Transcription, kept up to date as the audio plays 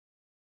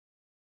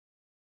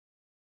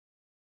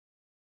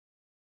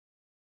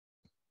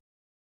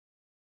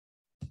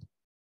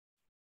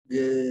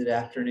Good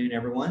afternoon,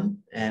 everyone,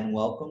 and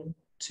welcome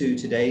to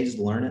today's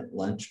Learn at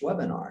Lunch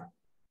webinar.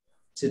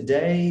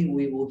 Today,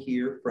 we will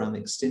hear from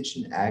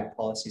Extension Ag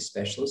Policy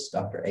Specialist,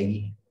 Dr.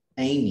 Amy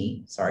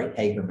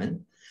Hagerman,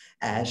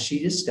 as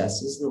she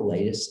discusses the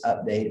latest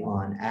update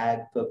on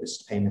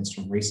ag-focused payments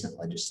from recent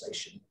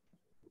legislation.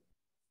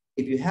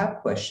 If you have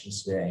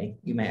questions today,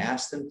 you may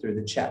ask them through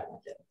the chat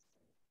window.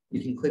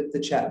 You can click the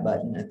chat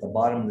button at the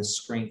bottom of the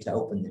screen to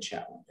open the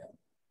chat window.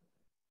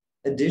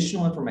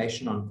 Additional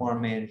information on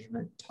farm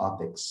management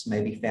topics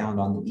may be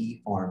found on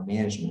the eFarm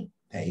Management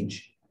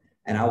page,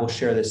 and I will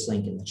share this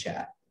link in the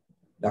chat.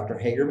 Dr.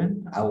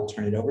 Hagerman, I will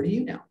turn it over to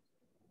you now.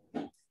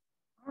 All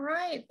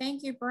right,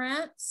 thank you,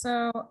 Brent.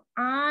 So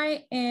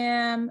I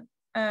am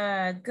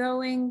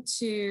going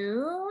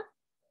to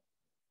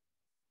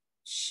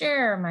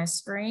share my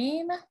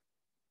screen.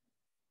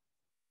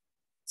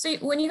 So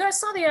when you guys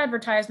saw the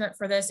advertisement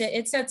for this,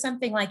 it said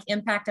something like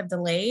impact of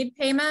delayed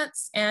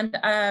payments. And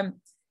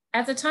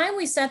at the time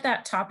we set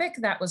that topic,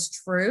 that was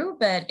true.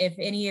 But if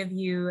any of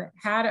you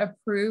had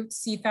approved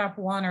CFAP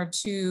 1 or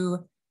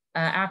 2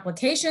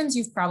 applications,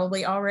 you've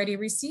probably already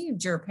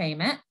received your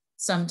payment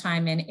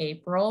sometime in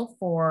April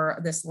for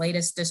this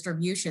latest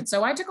distribution.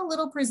 So I took a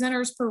little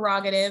presenter's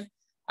prerogative.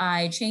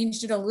 I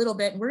changed it a little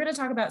bit. We're going to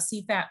talk about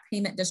CFAP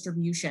payment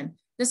distribution.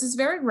 This is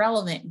very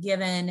relevant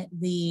given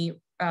the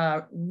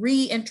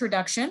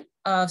reintroduction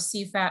of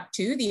CFAP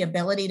 2, the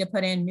ability to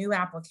put in new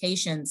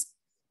applications.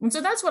 And so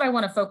that's what I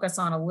want to focus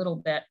on a little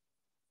bit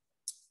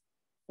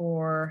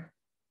for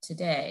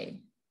today.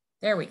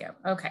 There we go.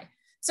 Okay.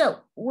 So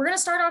we're going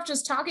to start off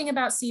just talking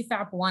about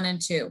CFAP 1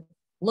 and 2,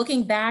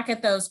 looking back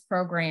at those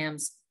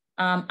programs.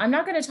 I'm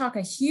not going to talk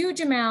a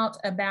huge amount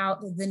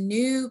about the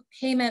new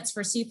payments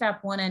for CFAP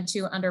 1 and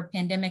 2 under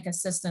Pandemic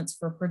Assistance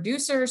for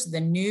Producers, the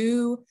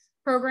new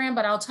program,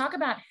 but I'll talk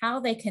about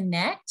how they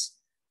connect,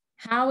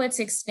 how it's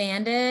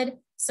expanded,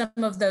 some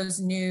of those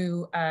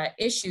new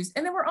issues.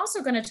 And then we're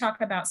also going to talk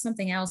about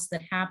something else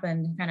that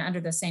happened kind of under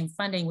the same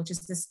funding, which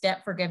is this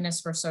debt forgiveness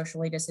for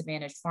socially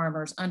disadvantaged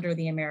farmers under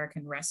the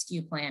American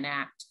Rescue Plan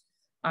Act.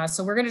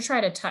 So we're going to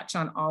try to touch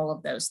on all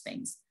of those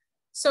things.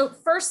 So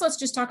first, let's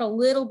just talk a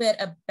little bit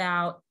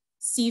about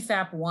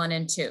CFAP 1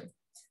 and 2.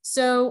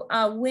 So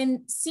when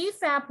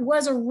CFAP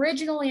was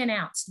originally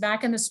announced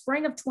back in the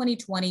spring of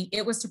 2020,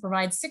 it was to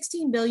provide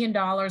 $16 billion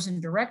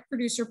in direct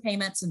producer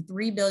payments and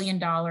 $3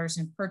 billion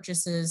in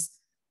purchases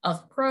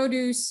of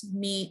produce,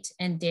 meat,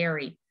 and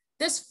dairy.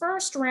 This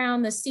first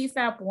round, the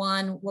CFAP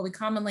 1, what we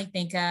commonly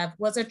think of,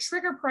 was a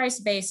trigger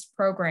price-based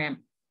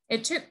program.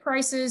 It took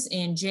prices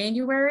in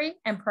January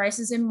and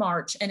prices in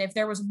March, and if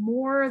there was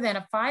more than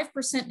a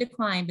 5%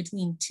 decline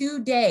between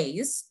 2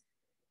 days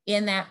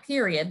in that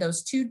period,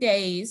 those 2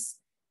 days,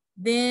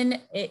 then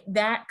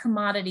that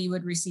commodity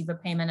would receive a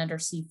payment under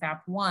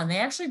CFAP 1. They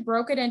actually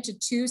broke it into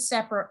 2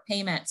 separate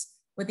payments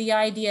with the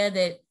idea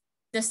that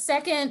the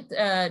second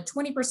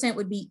 20%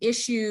 would be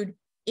issued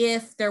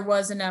if there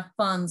was enough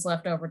funds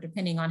left over,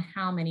 depending on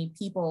how many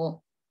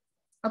people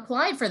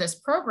applied for this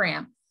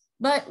program.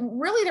 But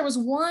really, there was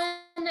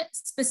one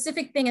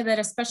specific thing that,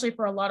 especially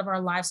for a lot of our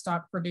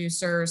livestock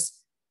producers,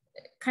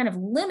 kind of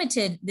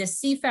limited this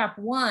CFAP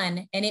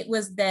 1, and it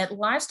was that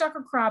livestock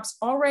or crops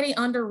already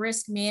under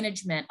risk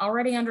management,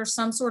 already under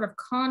some sort of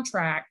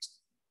contract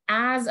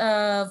as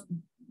of,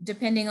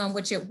 depending on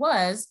which it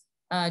was,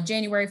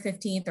 January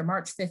 15th or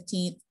March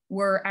 15th,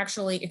 were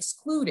actually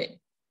excluded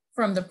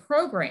from the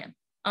program.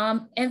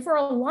 And for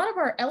a lot of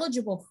our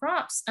eligible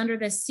crops under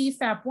the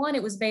CFAP 1,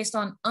 it was based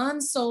on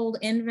unsold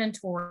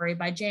inventory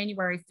by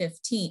January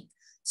 15th.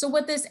 So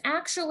what this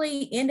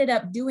actually ended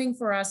up doing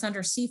for us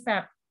under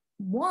CFAP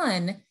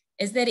 1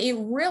 is that it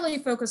really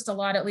focused a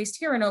lot, at least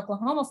here in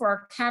Oklahoma, for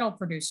our cattle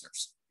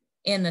producers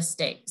in the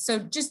state. So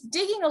just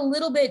digging a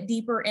little bit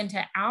deeper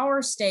into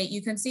our state,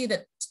 you can see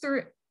that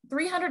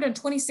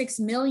 $326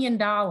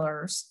 million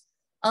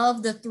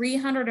of the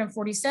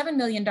 $347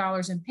 million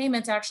in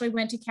payments actually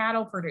went to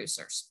cattle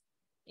producers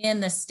in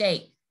the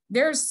state.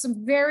 There's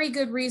some very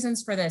good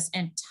reasons for this,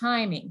 and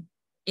timing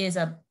is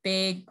a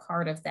big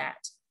part of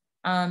that.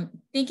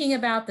 Thinking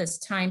about this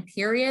time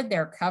period,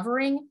 they're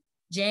covering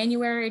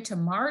January to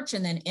March,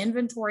 and then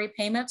inventory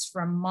payments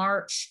from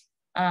March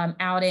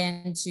out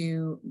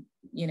into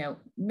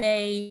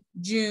May,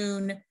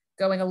 June,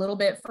 going a little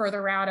bit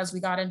further out as we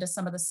got into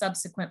some of the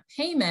subsequent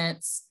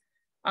payments.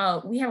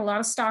 We had a lot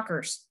of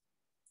stockers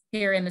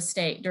here in the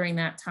state during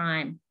that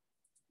time.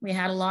 We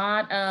had a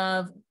lot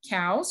of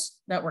cows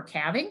that were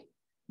calving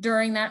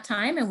during that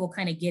time, and we'll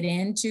kind of get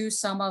into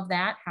some of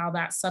that, how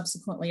that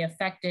subsequently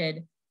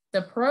affected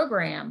the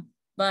program.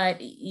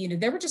 But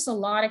there were just a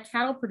lot of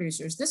cattle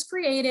producers. This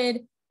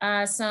created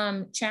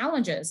some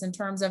challenges in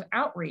terms of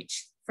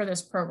outreach for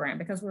this program,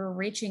 because we were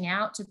reaching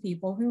out to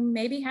people who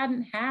maybe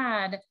hadn't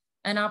had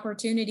an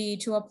opportunity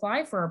to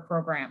apply for a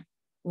program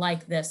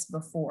like this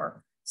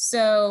before.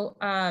 So,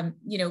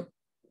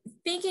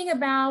 thinking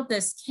about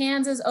this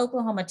Kansas,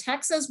 Oklahoma,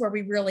 Texas, where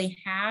we really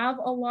have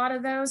a lot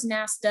of those,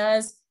 NASS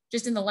does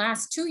just in the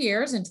last 2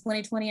 years, in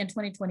 2020 and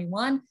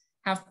 2021,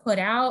 have put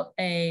out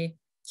a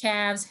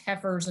calves,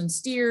 heifers, and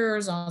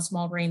steers on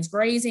small grains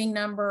grazing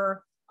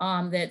number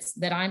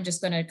that I'm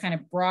just going to kind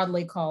of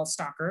broadly call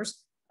stockers.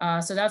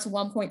 So that's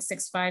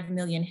 1.65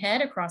 million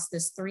head across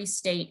this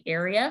 3-state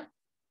area.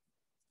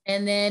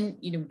 And then,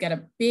 we've got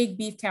a big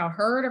beef cow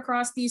herd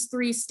across these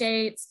 3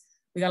 states.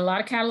 We got a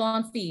lot of cattle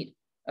on feed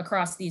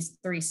across these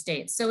 3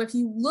 states. So if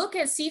you look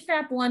at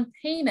CFAP1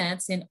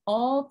 payments in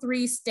all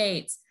 3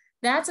 states,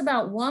 that's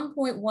about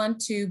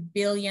 $1.12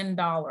 billion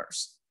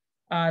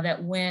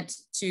that went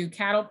to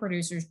cattle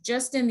producers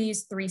just in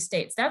these 3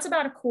 states. That's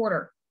about a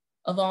quarter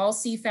of all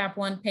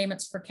CFAP1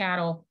 payments for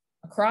cattle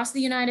across the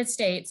United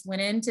States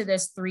went into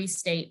this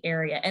 3-state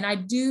area. And I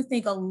do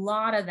think a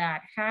lot of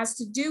that has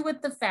to do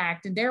with the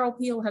fact, and Daryl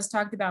Peel has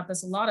talked about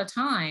this a lot of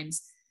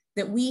times,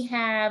 that we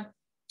have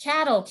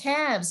cattle,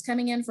 calves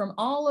coming in from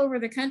all over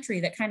the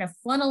country that kind of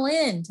funnel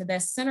into the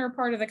center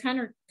part of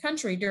the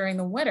country during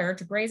the winter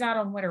to graze out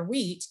on winter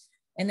wheat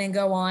and then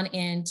go on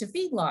into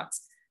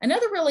feedlots.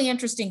 Another really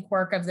interesting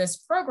quirk of this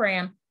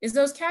program is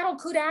those cattle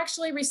could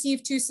actually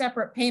receive 2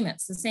 separate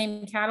payments, the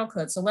same cattle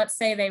could. So let's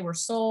say they were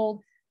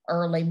sold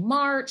early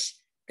March,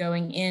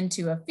 going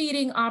into a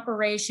feeding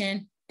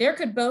operation. There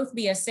could both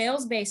be a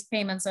sales-based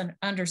payments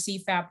under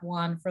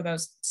CFAP1 for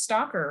those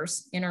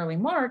stockers in early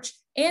March,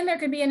 and there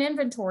could be an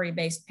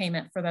inventory-based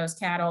payment for those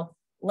cattle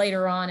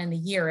later on in the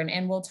year.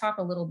 And we'll talk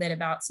a little bit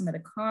about some of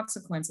the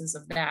consequences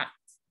of that.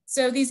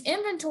 So these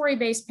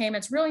inventory-based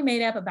payments really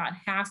made up about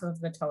half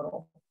of the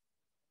total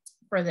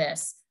for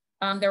this.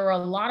 There were a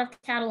lot of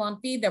cattle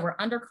on feed that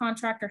were under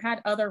contract or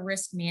had other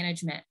risk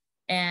management.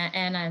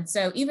 And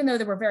so even though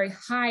there were very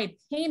high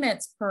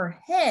payments per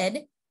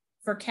head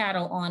for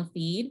cattle on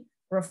feed,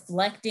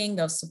 reflecting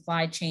those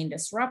supply chain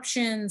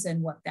disruptions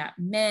and what that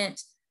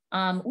meant,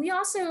 we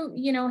also,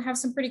 have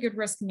some pretty good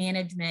risk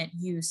management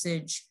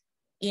usage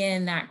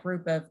in that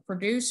group of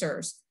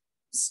producers.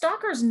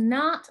 Stockers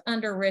not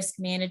under risk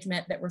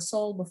management that were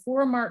sold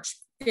before March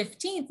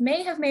 15th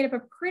may have made up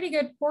a pretty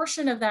good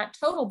portion of that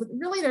total, but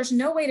really there's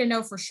no way to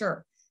know for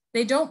sure.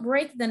 They don't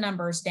break the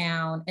numbers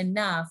down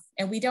enough,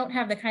 and we don't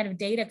have the kind of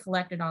data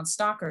collected on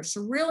stockers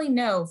to really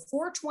know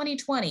for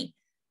 2020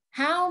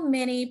 how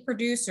many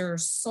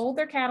producers sold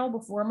their cattle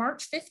before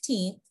March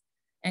 15th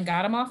and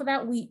got them off of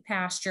that wheat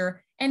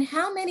pasture, and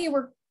how many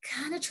were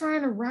kind of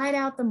trying to ride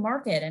out the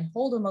market and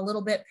hold them a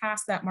little bit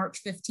past that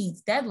March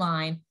 15th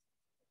deadline.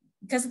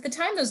 Because at the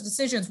time those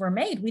decisions were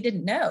made, we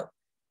didn't know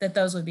that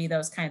those would be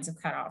those kinds of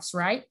cutoffs,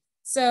 right?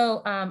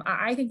 So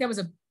I think that was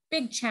a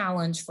big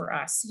challenge for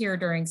us here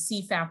during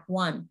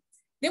CFAP1.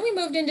 Then we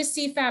moved into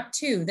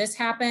CFAP2. This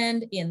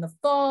happened in the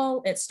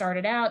fall. It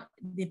started out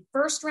the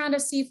first round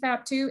of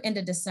CFAP2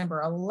 into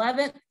December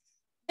 11th.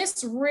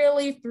 This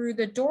really threw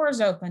the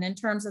doors open in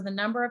terms of the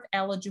number of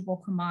eligible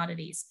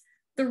commodities.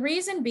 The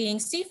reason being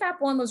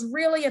CFAP1 was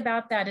really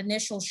about that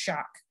initial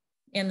shock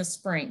in the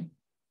spring.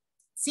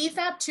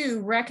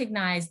 CFAP2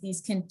 recognized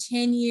these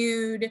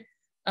continued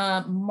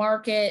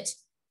market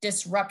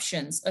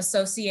disruptions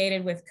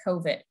associated with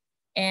COVID.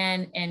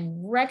 And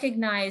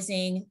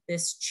recognizing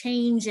this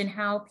change in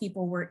how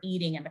people were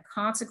eating and the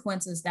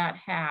consequences that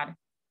had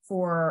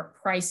for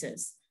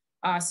prices.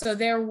 So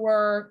there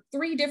were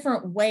 3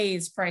 different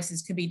ways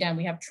prices could be done.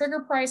 We have trigger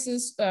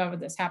prices.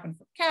 This happened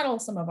for cattle,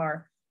 some of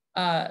our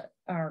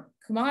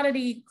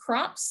commodity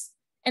crops,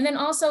 and then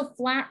also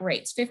flat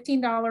rates,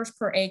 $15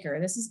 per acre.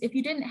 This is if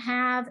you didn't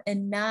have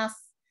enough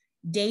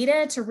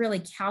data to really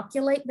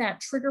calculate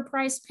that trigger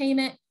price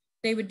payment,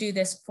 they would do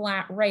this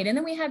flat rate. And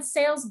then we had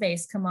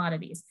sales-based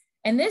commodities.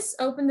 And this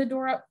opened the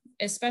door up,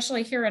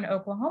 especially here in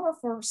Oklahoma,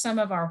 for some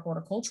of our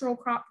horticultural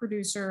crop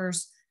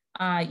producers,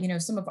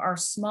 some of our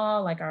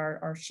small, like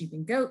our sheep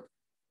and goat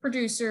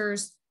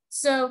producers.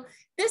 So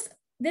this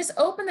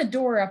opened the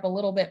door up a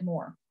little bit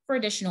more for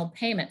additional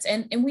payments.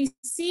 And we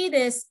see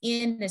this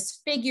in this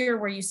figure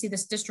where you see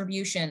this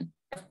distribution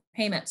of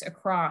payments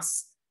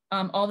across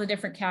all the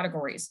different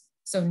categories.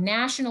 So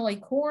nationally,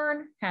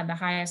 corn had the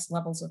highest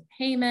levels of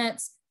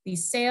payments.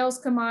 These sales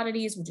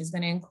commodities, which is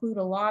going to include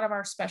a lot of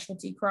our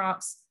specialty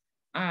crops,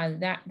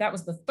 that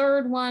was the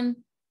 3rd one.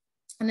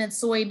 And then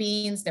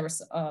soybeans, there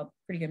was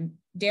pretty good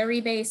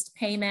dairy-based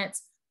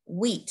payments.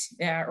 Wheat,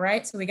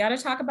 right? So we got to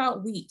talk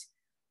about wheat.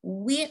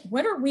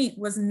 Winter wheat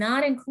was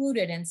not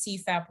included in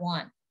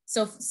CFAP1.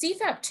 So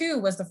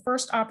CFAP2 was the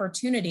first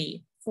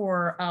opportunity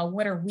for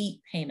winter wheat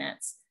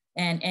payments.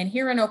 And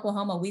here in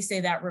Oklahoma, we say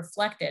that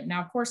reflected.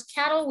 Now, of course,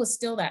 cattle was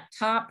still that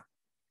top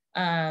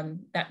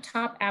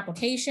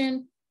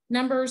application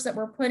numbers that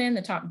were put in,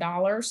 the top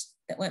dollars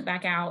that went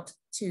back out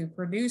to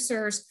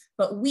producers,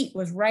 but wheat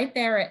was right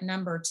there at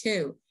number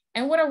 2.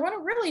 And what I want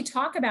to really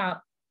talk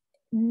about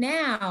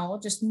now,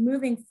 just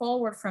moving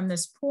forward from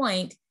this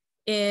point,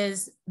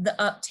 is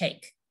the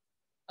uptake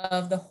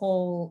of the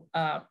whole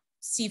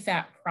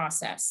CFAP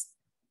process.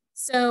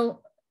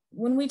 So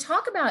when we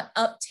talk about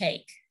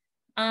uptake,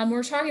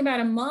 we're talking about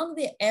among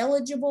the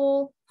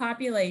eligible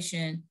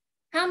population,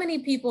 how many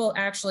people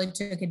actually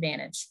took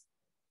advantage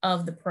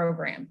of the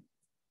program.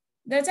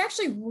 That's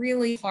actually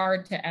really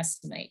hard to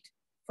estimate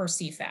for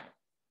CFAP.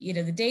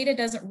 the data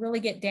doesn't really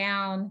get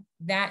down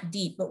that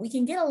deep, but we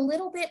can get a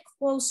little bit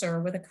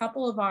closer with a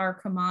couple of our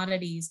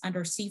commodities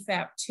under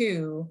CFAP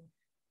 2,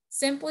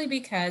 simply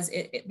because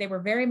they were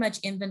very much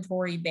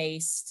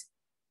inventory-based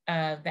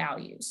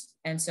values.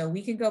 And so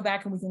we can go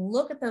back and we can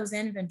look at those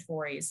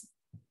inventories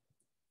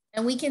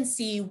and we can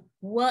see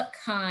what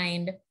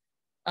kind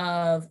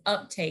of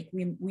uptake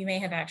we may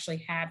have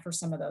actually had for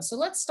some of those. So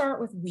let's start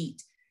with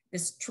wheat.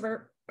 This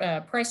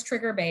price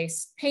trigger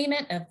based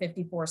payment of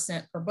 54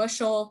 cents per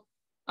bushel.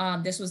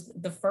 This was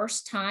the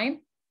first time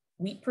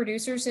wheat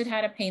producers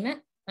had a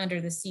payment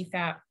under the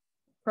CFAP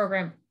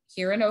program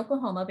here in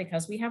Oklahoma,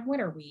 because we have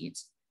winter wheat.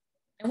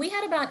 And we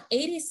had about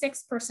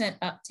 86%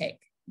 uptake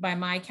by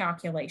my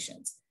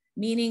calculations,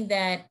 meaning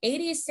that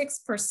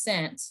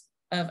 86%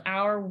 of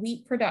our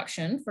wheat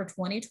production for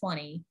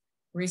 2020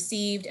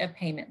 received a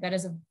payment. That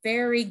is a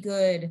very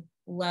good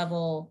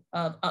level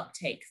of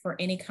uptake for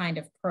any kind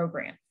of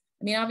program.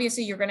 I mean,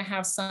 obviously you're going to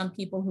have some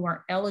people who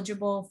aren't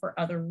eligible for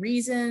other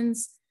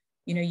reasons.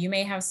 You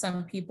may have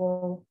some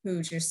people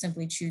who just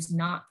simply choose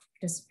not to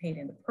participate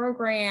in the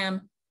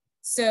program.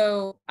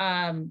 So,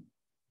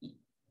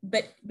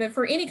 but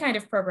for any kind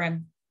of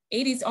program,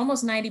 80s,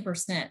 almost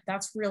 90%,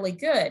 that's really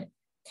good.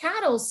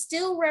 Cattle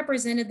still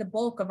represented the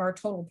bulk of our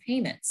total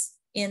payments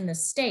in the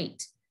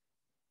state.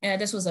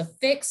 This was a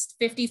fixed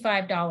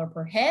 $55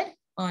 per head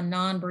on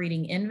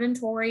non-breeding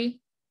inventory.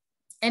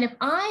 And if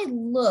I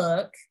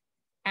look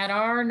at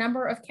our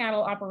number of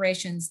cattle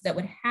operations that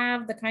would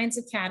have the kinds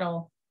of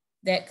cattle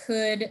that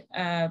could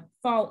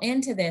fall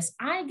into this,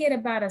 I get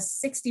about a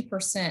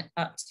 60%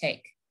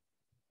 uptake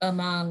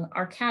among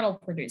our cattle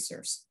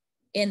producers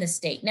in the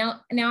state.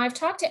 Now I've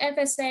talked to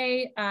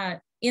FSA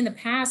in the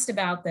past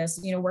about this,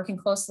 working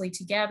closely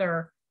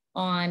together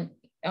on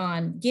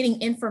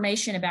getting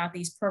information about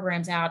these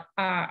programs out.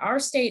 Our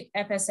state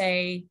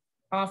FSA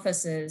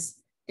offices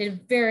did a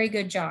very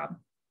good job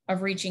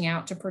of reaching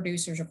out to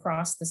producers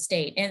across the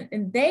state.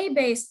 And they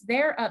based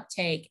their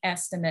uptake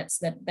estimates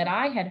that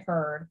I had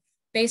heard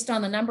based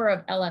on the number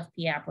of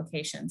LFP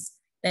applications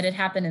that had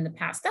happened in the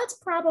past. That's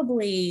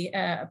probably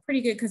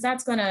pretty good, because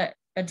that's going to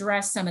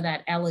address some of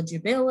that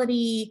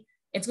eligibility.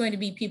 It's going to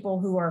be people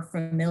who are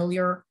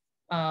familiar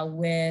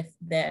with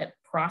the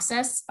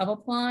process of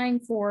applying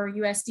for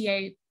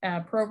USDA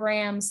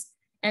programs.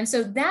 And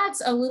so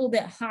that's a little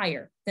bit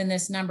higher than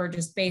this number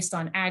just based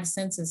on Ag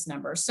Census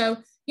numbers. So,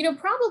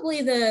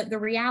 probably the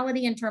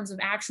reality in terms of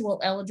actual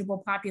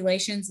eligible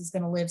populations is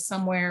going to live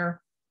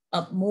somewhere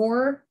up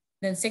more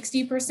than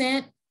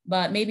 60%,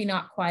 but maybe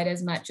not quite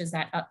as much as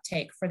that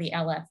uptake for the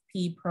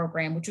LFP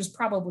program, which was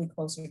probably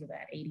closer to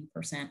that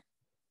 80%.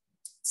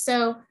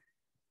 So,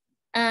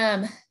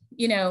 I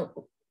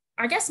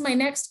guess my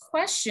next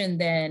question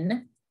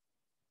then,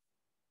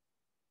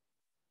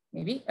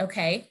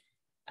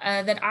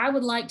 that I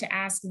would like to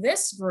ask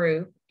this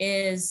group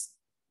is,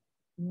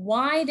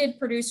 why did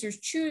producers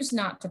choose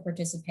not to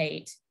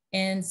participate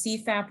in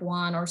CFAP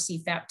 1 or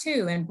CFAP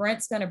 2? And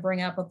Brent's going to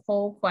bring up a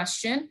poll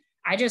question.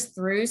 I just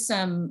threw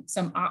some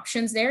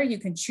options there. You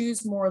can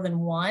choose more than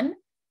one.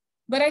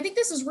 But I think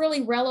this is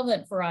really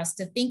relevant for us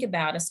to think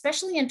about,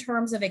 especially in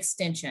terms of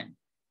extension.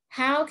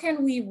 How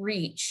can we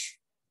reach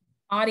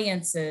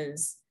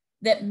audiences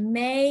that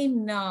may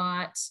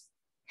not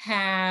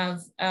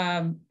have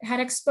had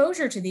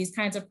exposure to these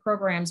kinds of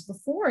programs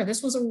before?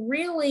 This was a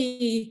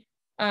really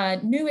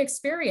new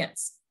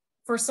experience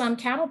for some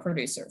cattle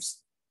producers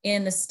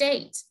in the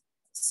state.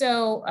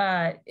 So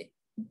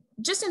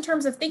just in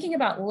terms of thinking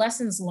about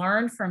lessons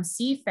learned from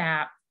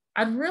CFAP,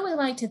 I'd really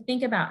like to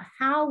think about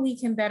how we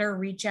can better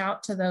reach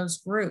out to those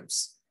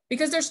groups,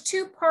 because there's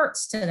two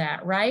parts to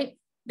that, right?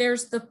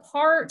 There's the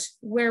part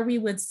where we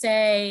would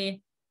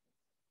say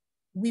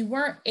we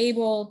weren't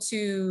able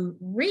to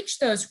reach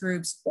those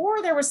groups,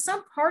 or there was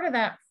some part of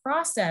that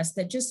process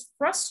that just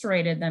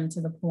frustrated them to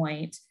the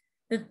point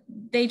that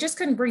they just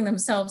couldn't bring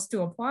themselves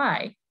to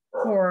apply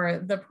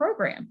for the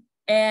program.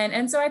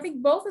 And so I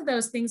think both of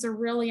those things are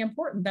really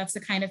important. That's the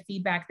kind of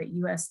feedback that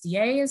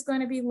USDA is going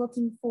to be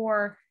looking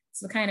for. It's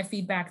the kind of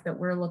feedback that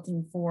we're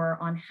looking for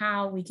on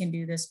how we can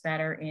do this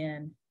better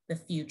in the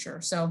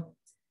future. So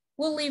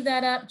we'll leave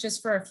that up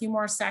just for a few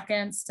more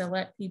seconds to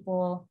let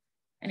people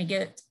kind of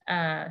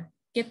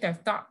get their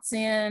thoughts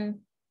in.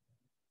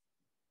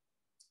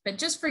 But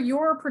just for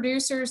your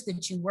producers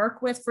that you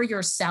work with, for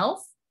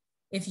yourself,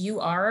 if you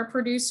are a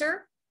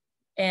producer,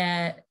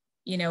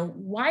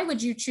 why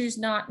would you choose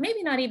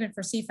maybe not even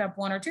for CFAP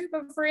 1 or 2,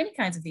 but for any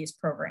kinds of these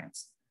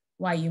programs,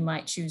 why you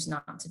might choose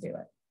not to do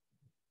it?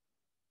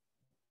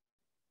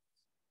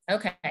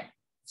 Okay,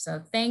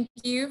 so thank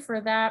you for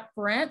that,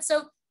 Brent.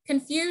 So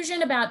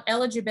confusion about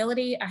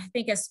eligibility, I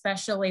think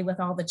especially with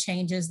all the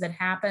changes that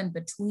happened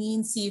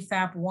between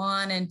CFAP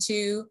 1 and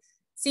 2.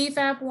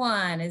 CFAP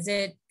 1, is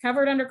it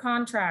covered under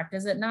contract?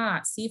 Is it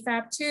not?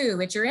 CFAP 2,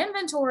 it's your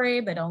inventory,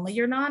 but only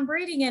your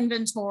non-breeding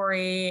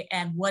inventory.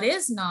 And what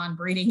is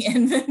non-breeding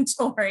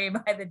inventory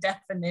by the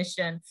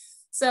definition?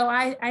 So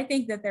I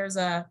think that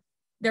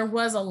there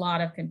was a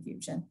lot of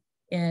confusion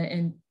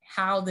in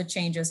how the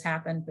changes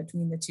happened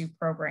between the two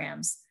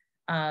programs.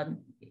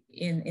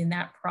 in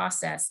that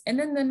process. And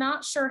then the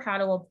not sure how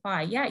to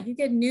apply. Yeah, you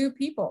get new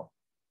people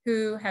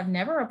who have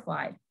never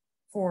applied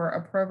for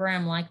a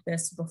program like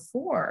this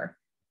before.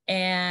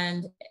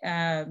 And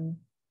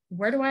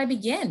where do I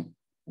begin?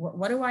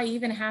 What do I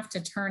even have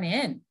to turn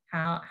in?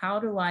 How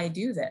do I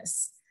do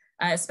this?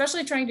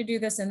 Especially trying to do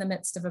this in the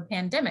midst of a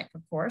pandemic,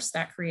 of course,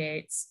 that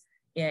creates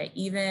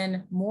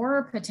even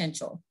more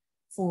potential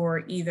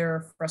for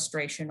either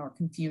frustration or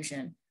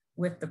confusion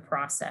with the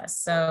process.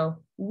 So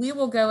we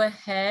will go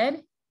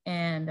ahead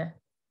and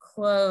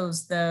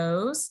close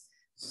those.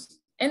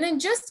 And then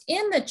just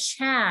in the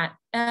chat,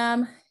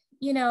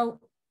 you know,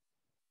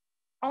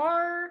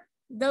 are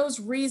those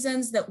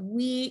reasons that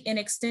we in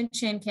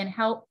Extension can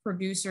help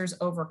producers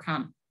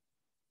overcome?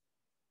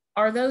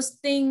 Are those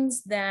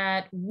things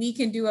that we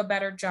can do a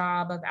better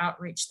job of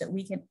outreach, that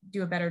we can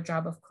do a better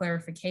job of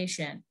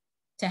clarification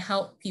to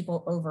help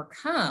people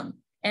overcome?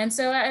 And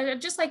so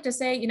I'd just like to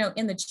say, you know,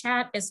 in the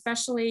chat,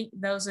 especially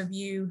those of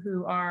you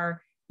who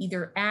are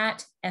either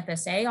at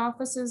FSA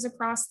offices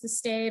across the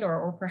state,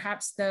 or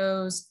perhaps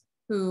those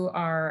who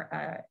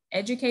are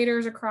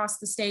educators across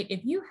the state, if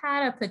you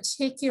had a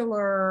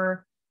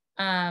particular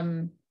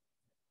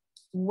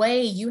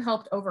way you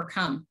helped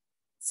overcome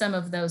some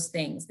of those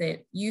things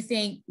that you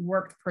think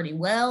worked pretty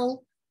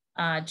well,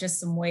 just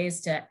some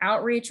ways to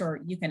outreach, or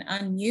you can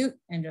unmute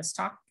and just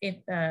talk to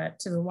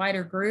the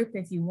wider group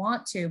if you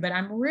want to. But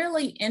I'm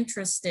really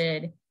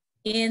interested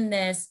in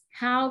this.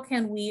 How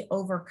can we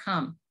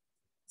overcome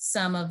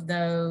some of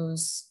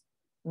those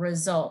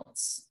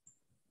results?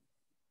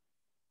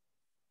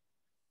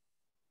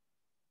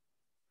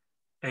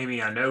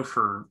 Amy, I know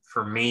for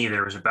me,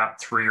 there was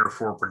about 3 or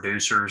 4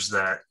 producers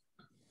that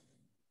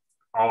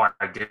all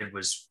I did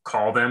was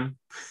call them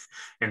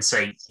and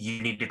say,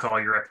 you need to call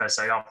your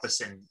FSA office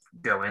and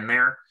go in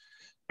there.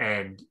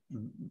 And,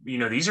 you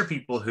know, these are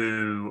people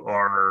who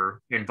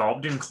are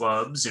involved in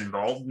clubs,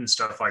 involved in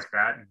stuff like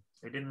that. And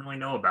they didn't really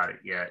know about it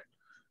yet.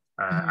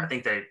 I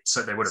think they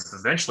said they would have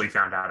eventually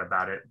found out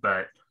about it,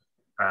 but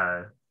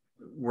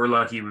we're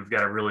lucky we've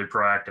got a really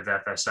proactive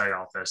FSA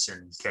office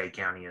in Kay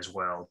County as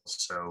well.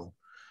 So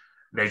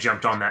they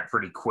jumped on that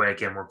pretty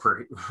quick, and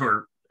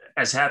we're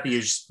as happy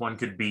as one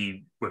could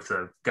be with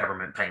the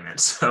government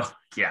payments. So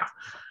yeah.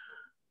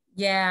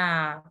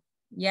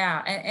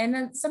 And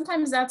then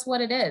sometimes that's what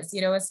it is,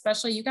 you know,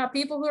 especially you got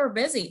people who are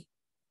busy.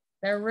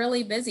 They're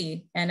really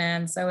busy.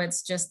 And so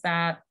it's just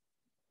that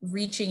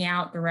reaching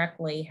out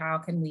directly. How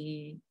can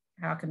we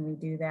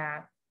do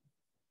that?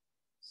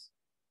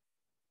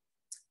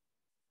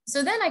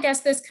 So then I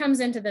guess this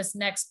comes into this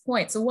next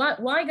point. So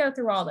why go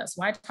through all this?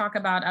 Why talk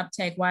about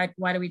uptake? Why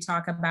do we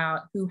talk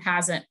about who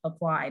hasn't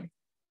applied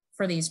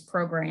for these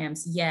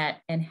programs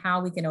yet and how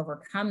we can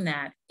overcome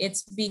that?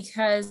 It's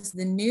because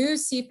the new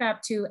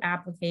CFAP2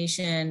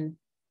 application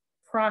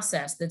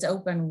process that's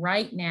open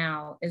right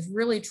now is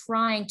really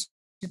trying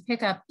to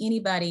pick up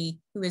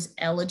anybody who is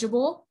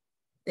eligible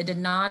that did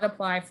not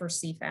apply for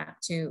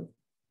CFAP2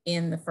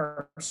 in the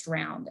first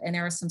round. And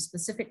there are some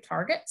specific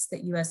targets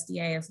that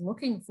USDA is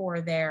looking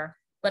for there.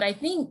 But I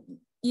think,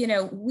 you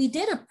know, we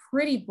did a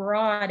pretty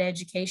broad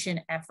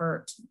education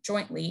effort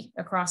jointly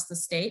across the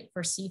state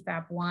for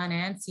CFAP1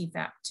 and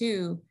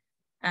CFAP2.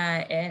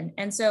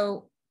 And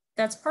so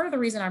that's part of the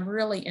reason I'm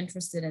really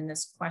interested in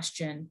this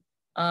question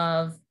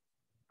of,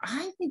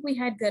 I think we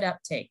had good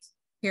uptake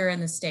here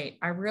in the state.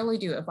 I really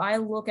do. If I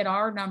look at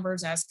our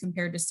numbers as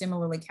compared to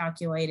similarly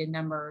calculated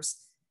numbers,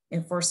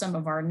 and for some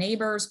of our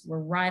neighbors, we're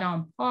right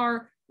on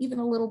par, even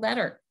a little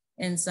better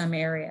in some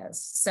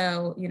areas.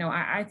 So, you know,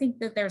 I think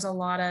that there's a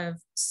lot of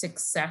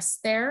success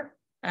there.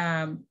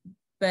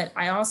 But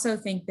I also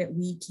think that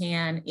we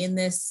can, in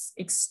this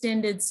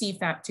extended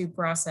CFAP2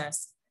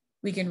 process,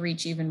 we can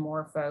reach even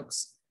more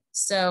folks.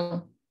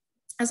 So,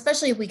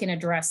 especially if we can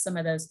address some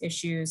of those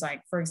issues,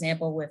 like, for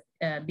example, with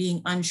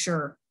being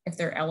unsure if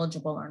they're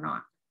eligible or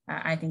not.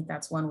 I think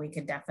that's one we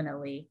could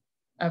definitely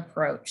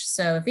approach.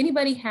 So if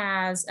anybody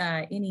has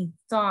any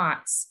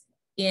thoughts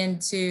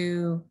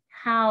into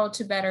how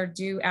to better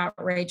do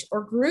outreach,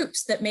 or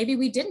groups that maybe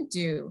we didn't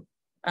do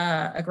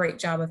a great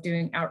job of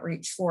doing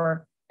outreach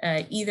for,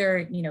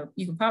 either, you know,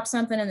 you can pop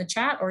something in the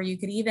chat, or you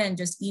could even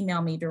just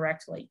email me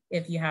directly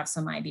if you have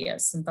some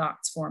ideas, some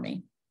thoughts for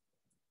me.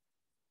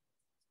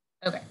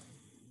 Okay,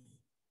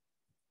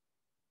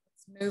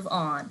 let's move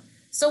on.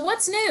 So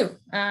what's new?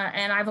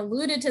 And I've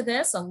alluded to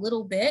this a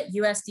little bit.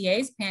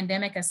 USDA's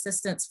Pandemic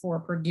Assistance for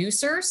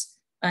Producers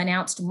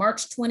announced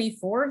March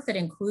 24th. It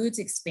includes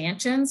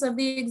expansions of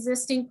the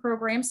existing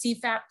program,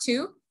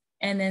 CFAP2,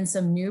 and then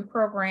some new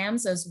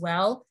programs as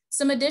well.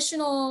 Some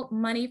additional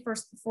money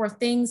for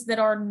things that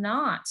are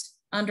not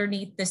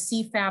underneath the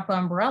CFAP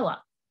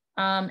umbrella.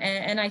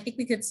 And I think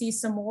we could see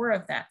some more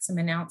of that, some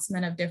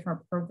announcement of different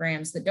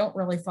programs that don't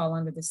really fall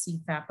under the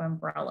CFAP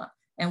umbrella.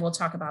 And we'll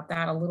talk about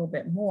that a little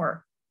bit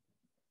more.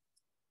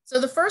 So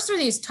the first are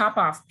these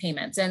top-off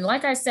payments. And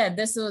like I said,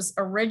 this was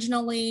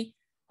originally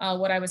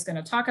what I was going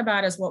to talk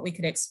about, is what we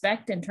could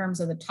expect in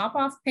terms of the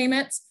top-off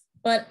payments.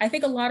 But I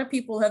think a lot of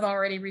people have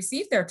already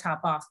received their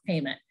top-off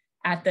payment.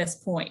 at this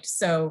point.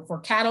 So for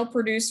cattle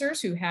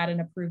producers who had an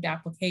approved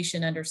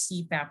application under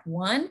CFAP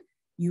 1,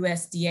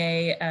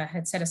 USDA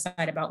had set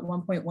aside about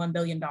 $1.1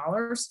 billion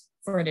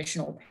for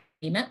additional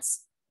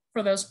payments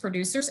for those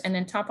producers, and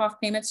then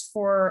top-off payments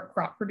for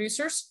crop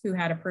producers who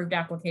had approved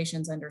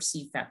applications under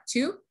CFAP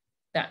 2,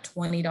 that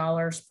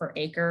 $20 per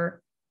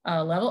acre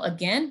level.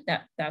 Again,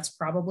 that's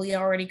probably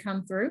already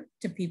come through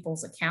to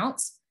people's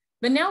accounts.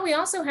 But now we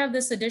also have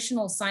this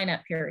additional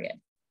sign-up period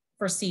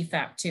for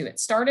CFAP 2. It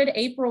started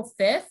April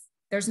 5th.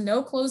 There's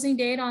no closing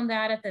date on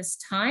that at this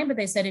time, but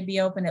they said it'd be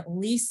open at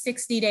least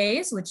 60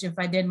 days, which if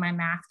I did my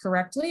math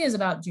correctly is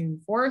about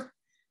June 4th.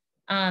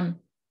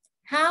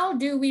 How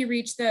do we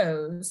reach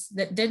those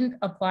that didn't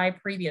apply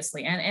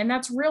previously? And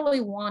that's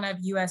really one of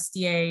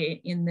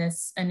USDA in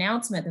this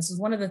announcement. This is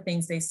one of the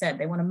things they said.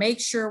 They want to make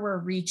sure we're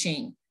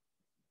reaching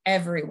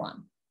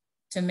everyone,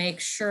 to make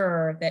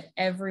sure that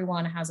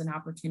everyone has an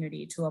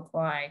opportunity to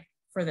apply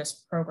for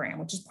this program,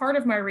 which is part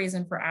of my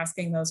reason for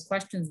asking those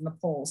questions in the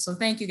polls. So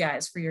thank you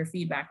guys for your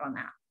feedback on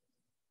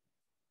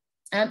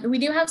that. We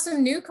do have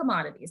some new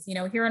commodities. You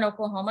know, here in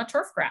Oklahoma,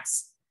 turf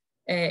grass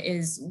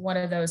is one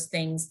of those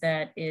things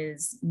that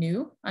is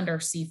new under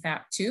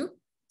CFAP 2.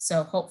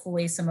 So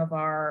hopefully some of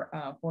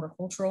our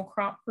horticultural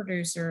crop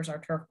producers, our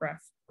turf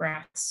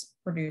grass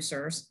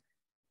producers,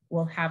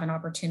 will have an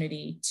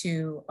opportunity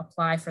to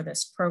apply for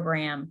this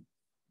program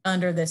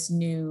under this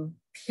new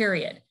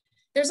period.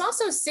 There's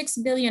also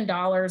 $6 billion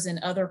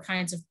in other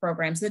kinds of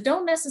programs that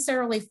don't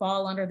necessarily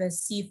fall under the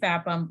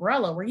CFAP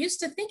umbrella. We're used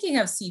to thinking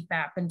of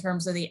CFAP in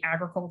terms of the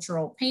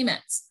agricultural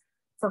payments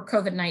for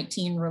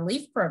COVID-19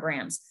 relief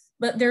programs,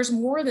 but there's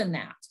more than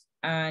that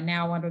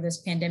now under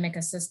this pandemic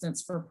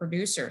assistance for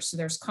producers. So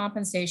there's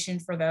compensation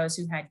for those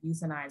who had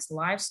euthanized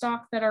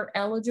livestock that are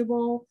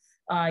eligible.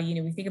 You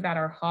know, we think about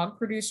our hog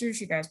producers.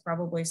 You guys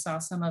probably saw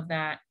some of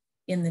that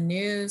in the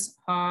news,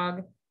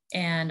 hog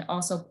and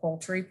also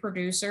poultry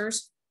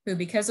producers who,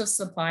 because of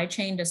supply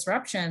chain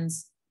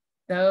disruptions,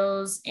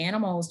 those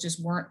animals just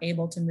weren't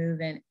able to move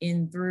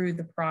in through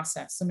the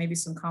process. So maybe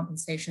some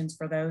compensations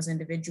for those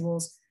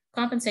individuals,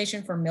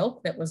 compensation for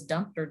milk that was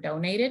dumped or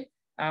donated.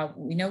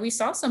 We know we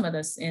saw some of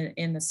this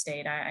in the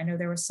state. I know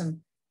there was some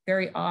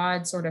very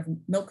odd sort of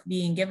milk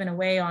being given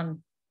away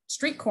on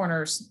street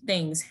corners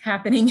things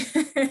happening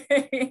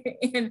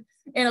in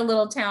a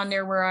little town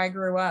near where I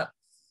grew up.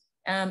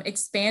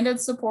 Expanded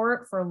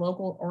support for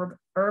local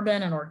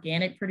urban and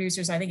organic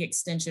producers. I think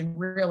Extension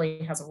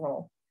really has a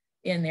role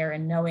in there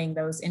in knowing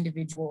those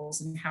individuals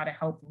and how to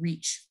help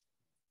reach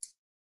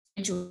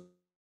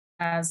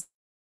as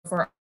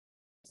for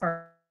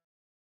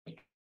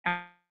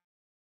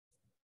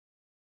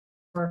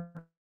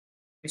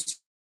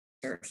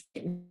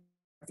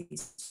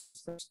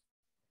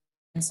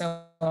and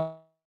so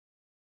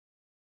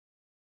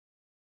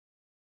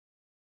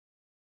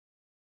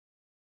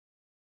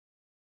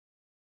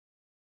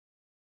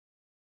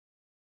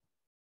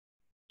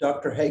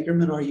Dr.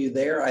 Hagerman, are you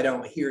there? I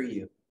don't hear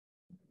you.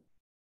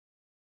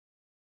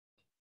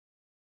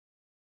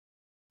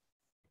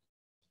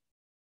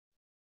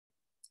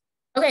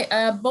 Okay,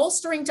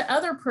 bolstering to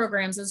other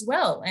programs as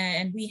well.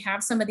 And we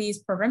have some of these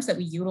programs that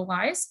we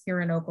utilize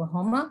here in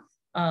Oklahoma.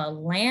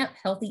 LAMP,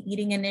 Healthy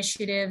Eating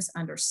Initiatives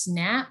under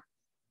SNAP,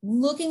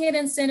 looking at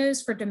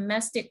incentives for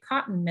domestic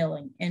cotton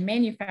milling and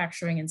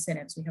manufacturing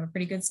incentives. We have a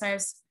pretty good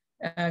size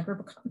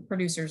group of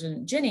producers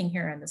in ginning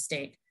here in the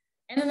state.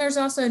 And then there's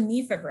also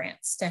NEFA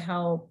grants to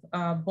help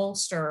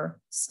bolster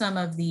some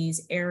of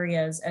these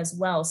areas as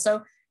well.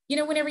 So, you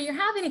know, whenever you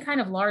have any kind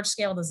of large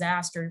scale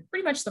disaster,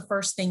 pretty much the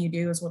first thing you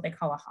do is what they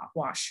call a hot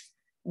wash,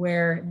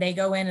 where they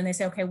go in and they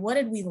say, okay, what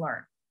did we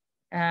learn?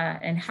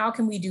 And how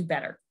can we do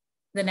better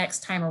the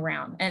next time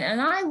around?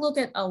 And I look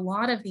at a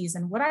lot of these,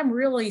 and what I'm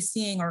really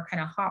seeing are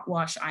kind of hot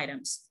wash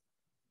items.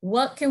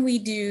 What can we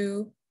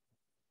do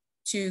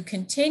to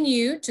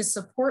continue to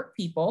support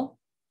people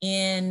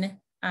in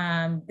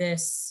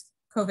this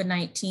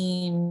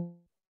COVID-19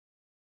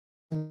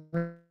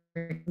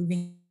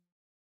 moving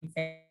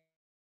phase?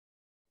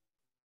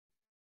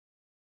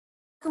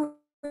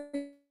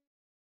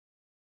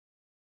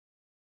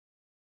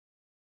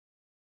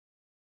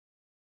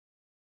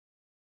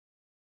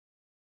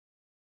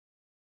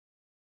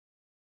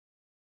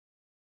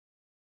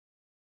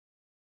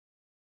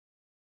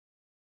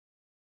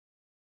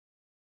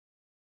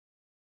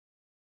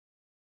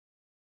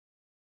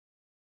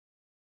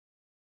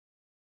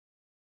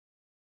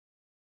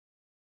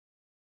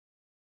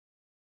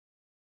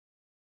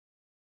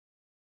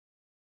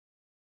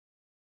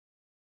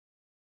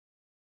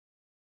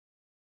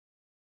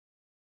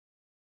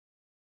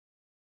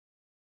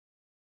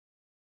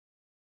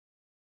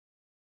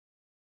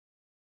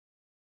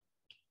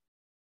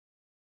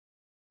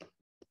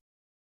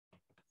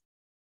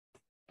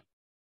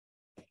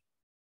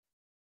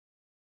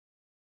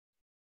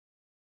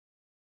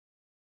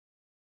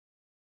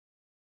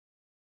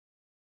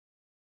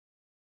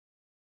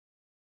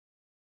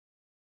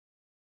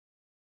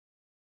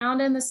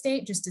 In the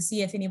state just to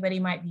see if anybody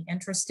might be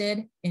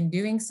interested in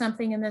doing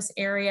something in this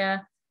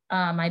area.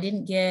 I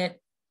didn't get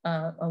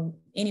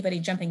anybody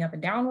jumping up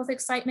and down with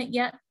excitement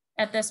yet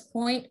at this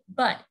point.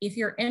 But if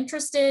you're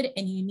interested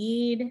and you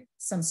need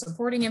some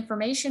supporting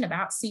information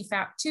about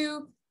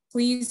CFAP2,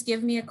 please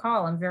give me a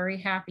call. I'm very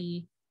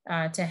happy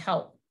to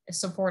help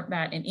support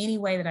that in any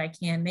way that I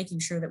can, making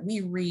sure that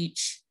we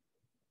reach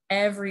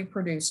every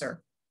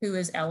producer who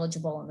is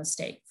eligible in the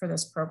state for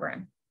this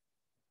program.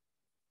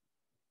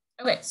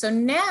 Okay, so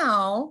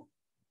now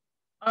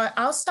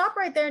I'll stop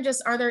right there and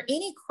just, are there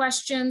any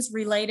questions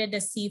related to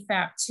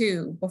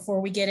CFAP2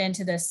 before we get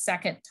into the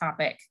second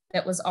topic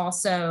that was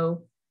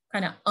also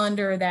kind of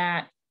under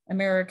that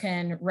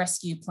American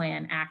Rescue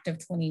Plan Act of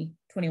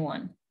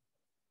 2021?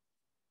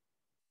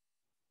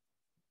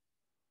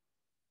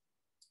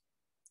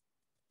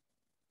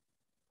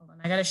 Hold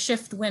on, I gotta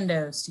shift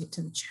windows to get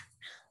to the chat.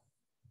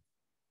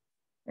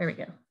 There we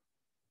go.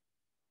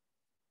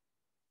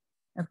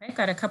 Okay,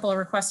 got a couple of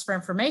requests for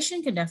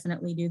information, can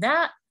definitely do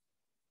that.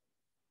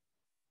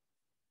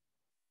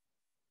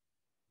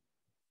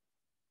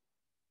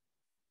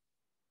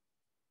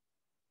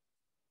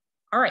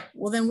 All right,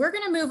 well then we're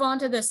gonna move on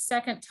to the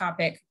second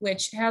topic,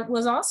 which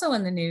was also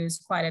in the news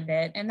quite a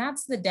bit, and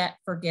that's the debt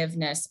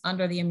forgiveness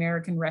under the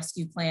American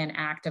Rescue Plan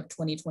Act of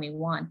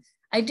 2021.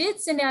 I did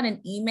send out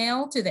an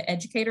email to the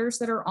educators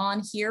that are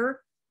on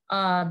here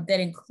that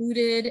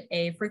included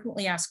a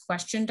frequently asked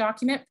question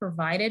document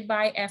provided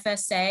by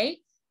FSA,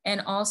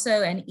 and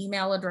also an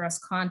email address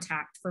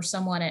contact for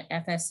someone at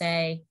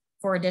FSA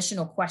for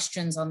additional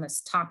questions on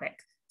this topic.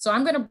 So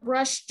I'm going to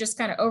brush just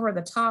kind of over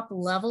the top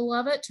level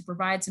of it to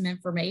provide some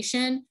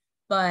information.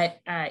 But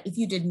if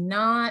you did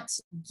not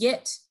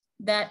get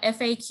that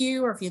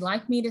FAQ, or if you'd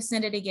like me to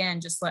send it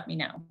again, just let me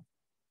know.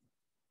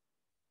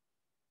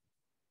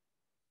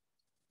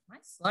 My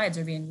slides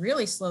are being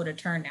really slow to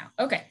turn now.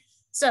 Okay,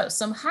 so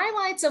some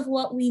highlights of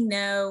what we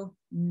know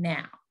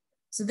now.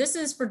 So this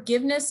is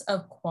forgiveness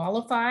of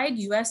qualified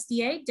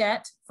USDA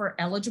debt for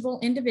eligible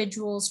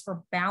individuals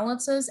for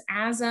balances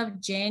as of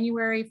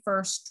January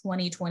 1st,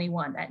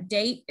 2021. That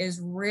date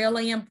is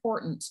really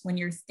important when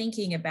you're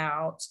thinking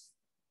about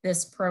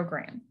this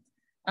program.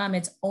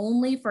 It's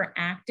only for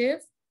active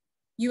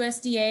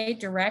USDA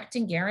direct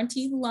and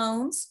guaranteed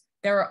loans.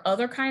 There are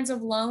other kinds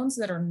of loans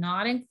that are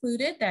not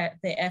included that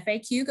the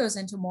FAQ goes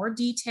into more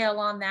detail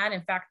on that.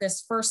 In fact,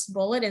 this first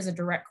bullet is a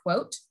direct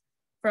quote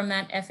from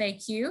that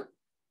FAQ.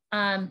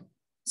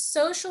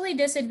 Socially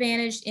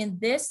disadvantaged in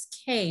this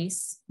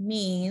case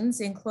means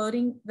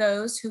including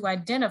those who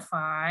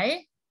identify,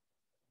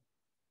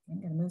 I'm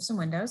going to move some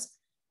windows,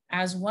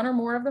 as one or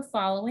more of the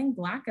following: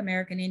 Black,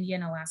 American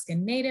Indian,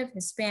 Alaskan Native,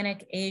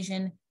 Hispanic,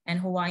 Asian,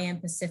 and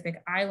Hawaiian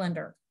Pacific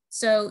Islander.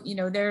 So, you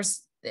know,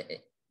 there's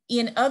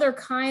in other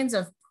kinds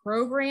of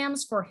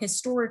programs for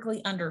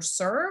historically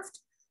underserved,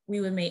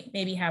 we would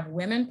maybe have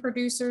women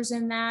producers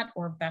in that,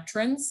 or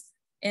veterans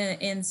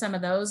in some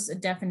of those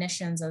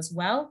definitions as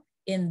well.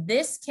 In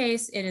this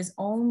case, it is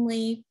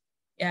only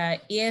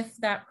if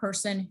that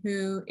person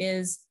who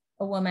is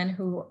a woman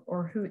who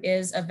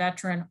is a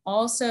veteran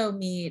also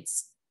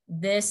meets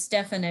this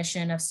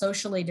definition of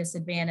socially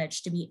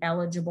disadvantaged to be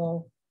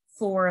eligible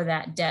for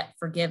that debt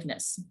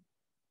forgiveness.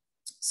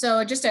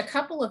 So just a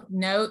couple of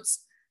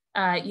notes.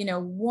 You know,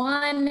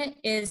 one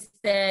is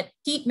that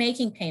keep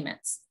making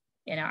payments.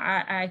 You know,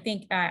 I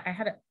think I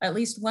had at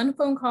least one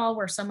phone call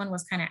where someone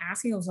was kind of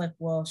asking, I was like,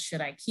 well, should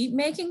I keep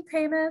making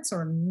payments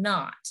or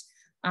not?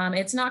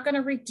 It's not going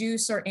to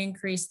reduce or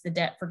increase the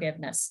debt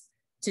forgiveness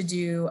to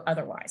do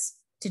otherwise,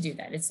 to do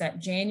that. It's that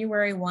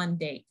January 1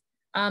 date.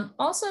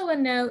 Also a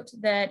note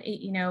that,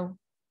 you know,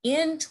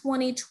 in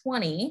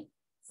 2020,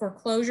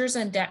 foreclosures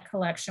and debt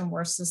collection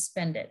were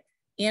suspended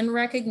in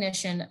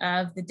recognition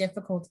of the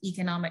difficult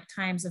economic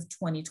times of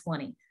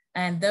 2020.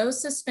 And those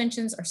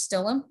suspensions are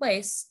still in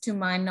place to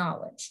my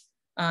knowledge,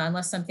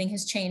 unless something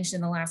has changed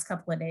in the last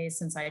couple of days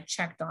since I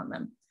checked on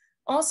them.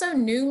 Also,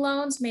 new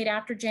loans made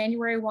after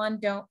January 1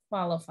 don't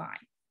qualify.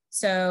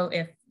 So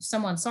if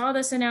someone saw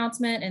this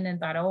announcement and then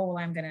thought, oh, well,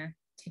 I'm gonna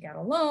take out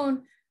a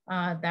loan,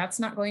 that's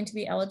not going to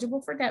be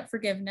eligible for debt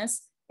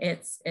forgiveness.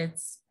 It's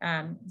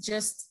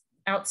just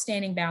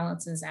outstanding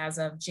balances as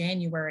of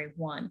January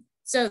 1.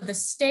 So the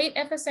state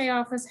FSA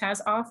office has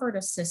offered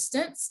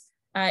assistance.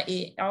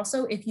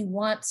 Also, if you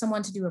want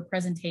someone to do a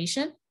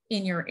presentation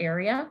in your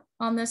area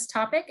on this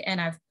topic, and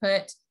I've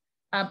put,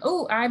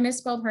 oh, I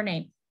misspelled her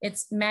name.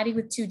 It's Maddie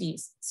with 2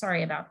 Ds.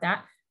 Sorry about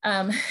that.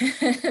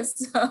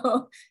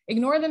 So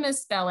ignore the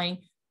misspelling,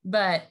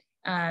 but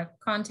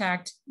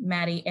contact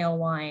Maddie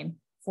Alewine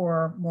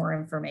for more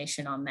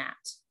information on that.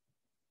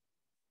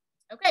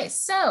 Okay,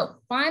 so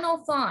final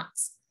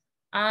thoughts.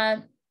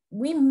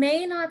 We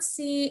may not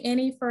see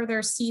any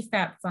further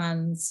CFAP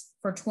funds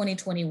for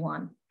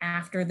 2021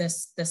 after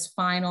this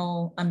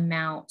final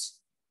amount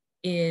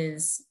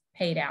is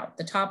paid out,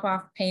 the top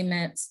off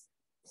payments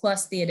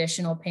plus the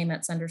additional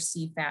payments under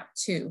CFAP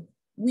 2.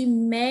 We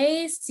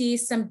may see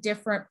some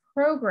different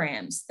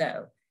programs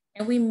though,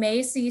 and we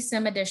may see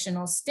some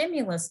additional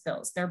stimulus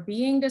bills. They're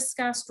being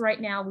discussed right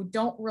now. We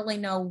don't really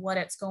know what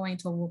it's going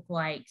to look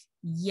like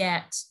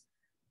yet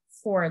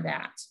for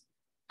that.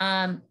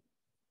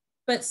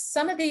 but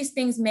some of these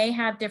things may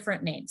have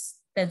different names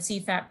than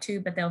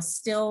CFAP2, but they'll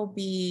still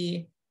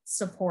be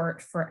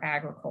support for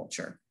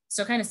agriculture.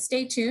 So kind of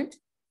stay tuned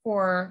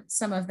for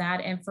some of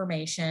that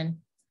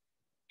information.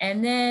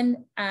 And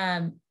then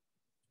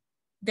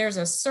there's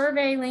a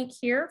survey link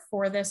here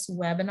for this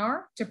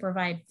webinar to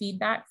provide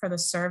feedback for the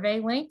survey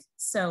link.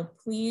 So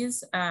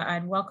please,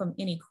 I'd welcome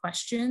any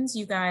questions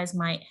you guys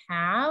might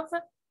have.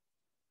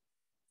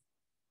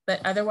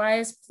 But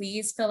otherwise,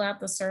 please fill out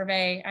the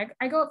survey.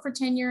 I go up for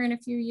tenure in a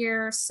few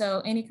years,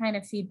 so any kind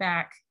of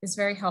feedback is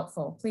very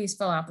helpful. Please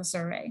fill out the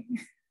survey.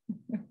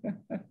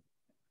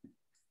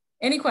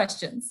 Any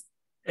questions?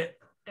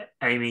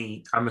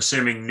 Amy, I'm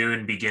assuming new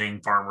and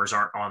beginning farmers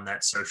aren't on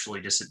that socially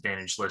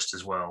disadvantaged list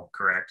as well,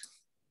 correct?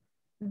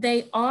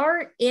 They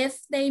are if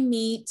they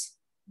meet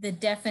the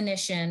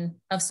definition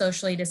of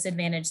socially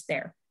disadvantaged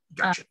there.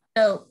 Gotcha.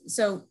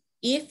 So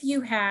if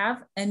you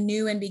have a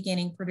new and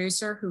beginning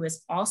producer who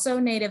is also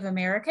Native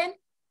American,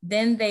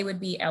 then they would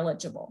be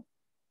eligible,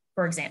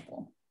 for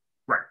example.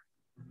 Right.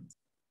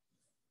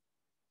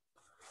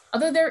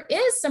 Although there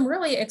is some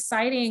really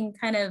exciting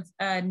kind of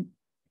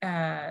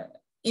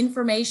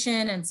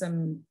information and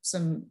some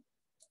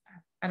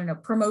I don't know,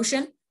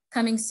 promotion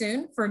coming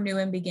soon for new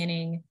and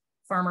beginning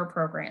farmer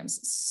programs.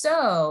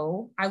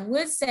 So I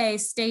would say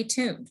stay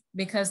tuned,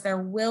 because there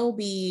will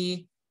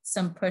be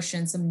some push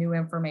and some new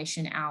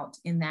information out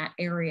in that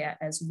area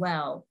as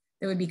well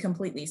that would be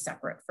completely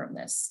separate from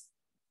this.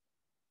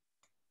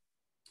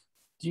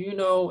 Do you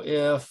know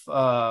if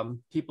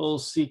people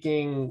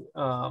seeking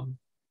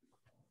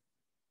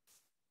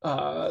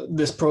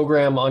this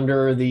program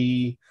under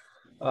the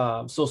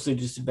socially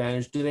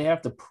disadvantaged, do they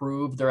have to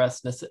prove their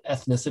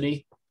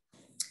ethnicity?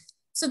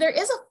 So there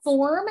is a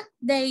form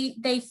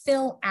they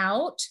fill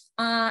out.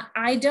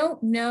 I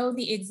don't know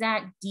the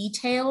exact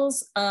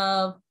details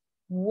of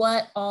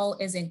what all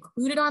is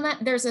included on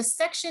that. There's a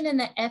section in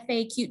the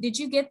FAQ. Did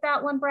you get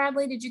that one,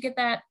 Bradley? Did you get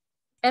that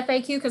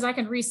FAQ? Because I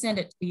can resend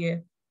it to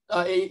you.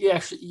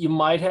 Actually, you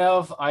might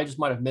have. I just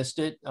might have missed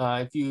it.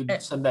 If you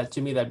send that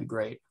to me, that'd be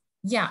great.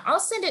 Yeah, I'll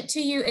send it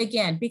to you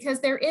again, because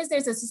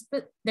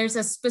there's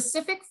a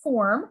specific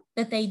form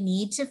that they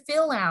need to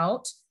fill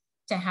out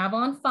to have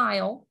on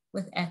file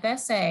with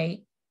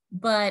FSA,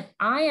 but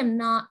I am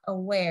not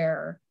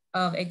aware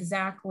of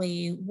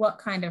exactly what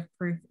kind of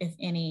proof, if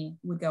any,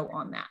 would go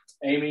on that.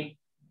 Amy?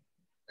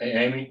 Hey,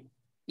 Amy?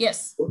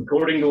 Yes.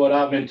 According to what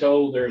I've been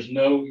told,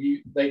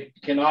 they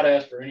cannot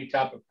ask for any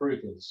type of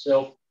proof of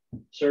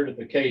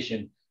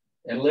self-certification.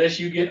 Unless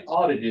you get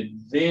audited,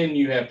 then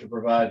you have to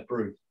provide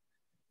proof.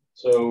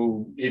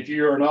 So if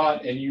you are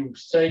not, and you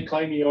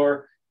claim you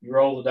are, you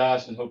roll the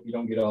dice and hope you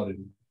don't get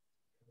audited.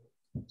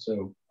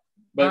 So,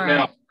 but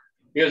now,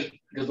 because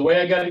the way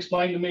I got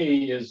explained to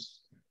me is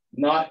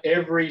not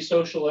every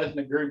social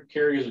ethnic group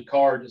carries a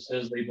card that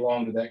says they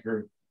belong to that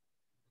group.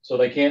 So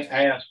they can't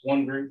ask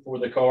one group for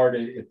the card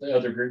if the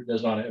other group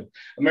does not have.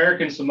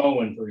 American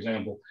Samoan, for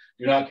example,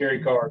 do not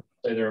carry cards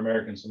that say they're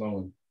American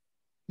Samoan.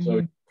 So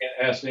you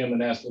can't ask them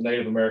and ask the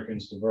Native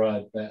Americans to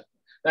provide that.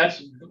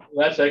 That's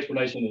the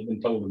explanation that's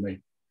been told to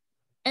me.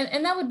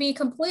 And that would be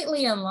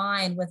completely in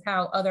line with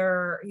how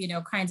other,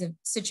 kinds of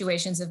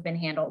situations have been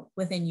handled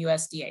within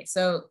USDA.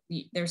 So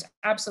there's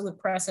absolute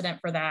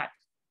precedent for that.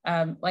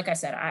 Like I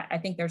said, I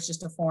think there's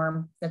just a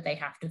form that they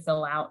have to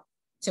fill out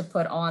to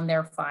put on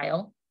their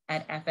file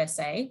at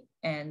FSA,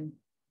 and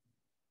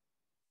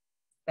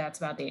that's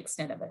about the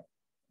extent of it.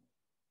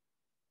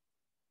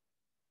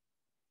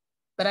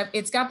 But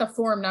it's got the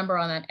form number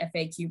on that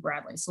FAQ,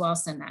 Bradley, so I'll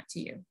send that to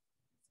you.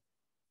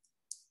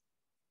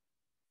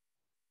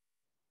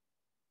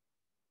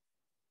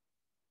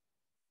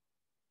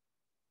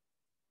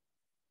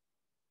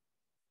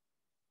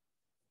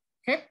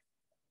 Okay.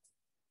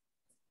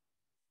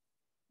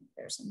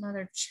 There's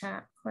another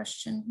chat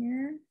question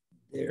here.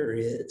 There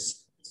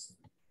is.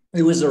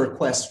 It was a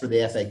request for the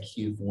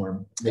FAQ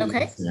form.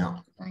 Okay.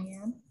 I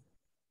am.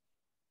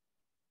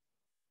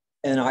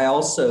 And I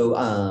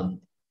also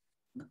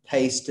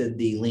pasted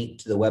the link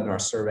to the webinar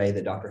survey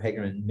that Dr.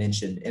 Hagerman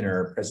mentioned in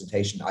her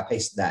presentation. I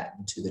pasted that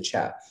into the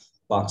chat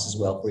box as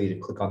well for you to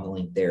click on the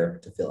link there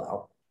to fill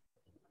out.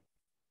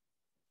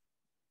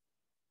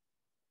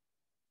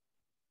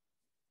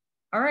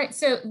 All right,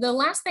 so the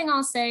last thing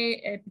I'll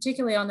say,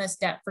 particularly on this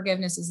debt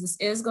forgiveness, is this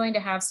is going to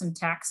have some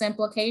tax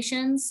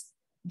implications.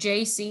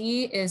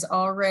 JC is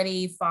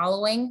already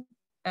following,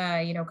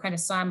 kind of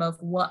some of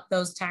what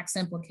those tax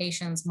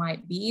implications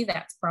might be.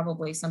 That's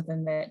probably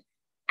something that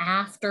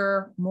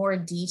after more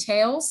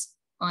details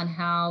on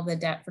how the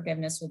debt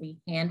forgiveness will be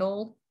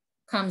handled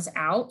comes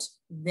out,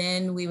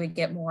 then we would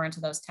get more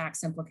into those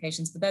tax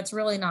implications. But that's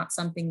really not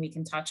something we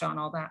can touch on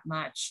all that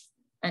much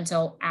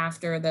until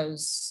after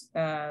those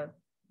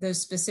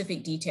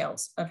specific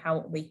details of how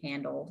it will be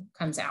handled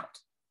comes out.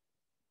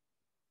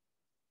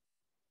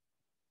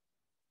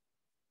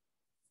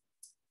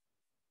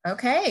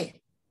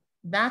 Okay,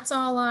 that's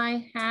all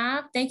I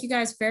have. Thank you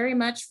guys very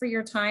much for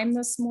your time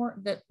this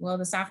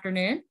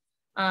afternoon.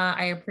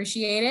 I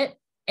appreciate it.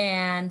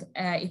 And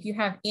if you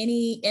have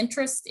any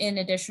interest in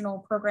additional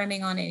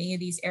programming on any of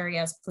these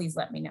areas, please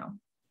let me know.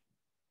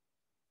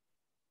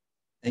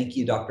 Thank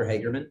you, Dr.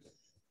 Hagerman.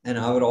 And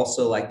I would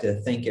also like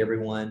to thank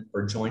everyone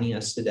for joining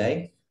us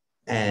today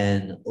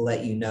and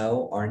let you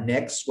know our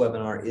next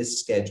webinar is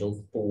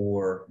scheduled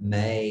for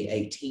May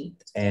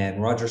 18th,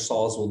 and Roger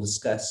Sauls will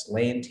discuss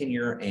land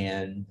tenure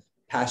and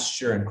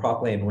pasture and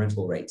cropland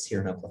rental rates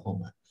here in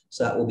Oklahoma.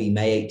 So that will be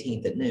May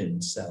 18th at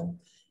noon. So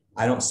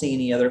I don't see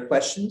any other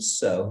questions.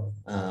 So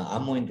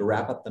I'm going to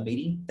wrap up the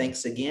meeting.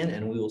 Thanks again,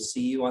 and we will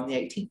see you on the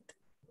 18th.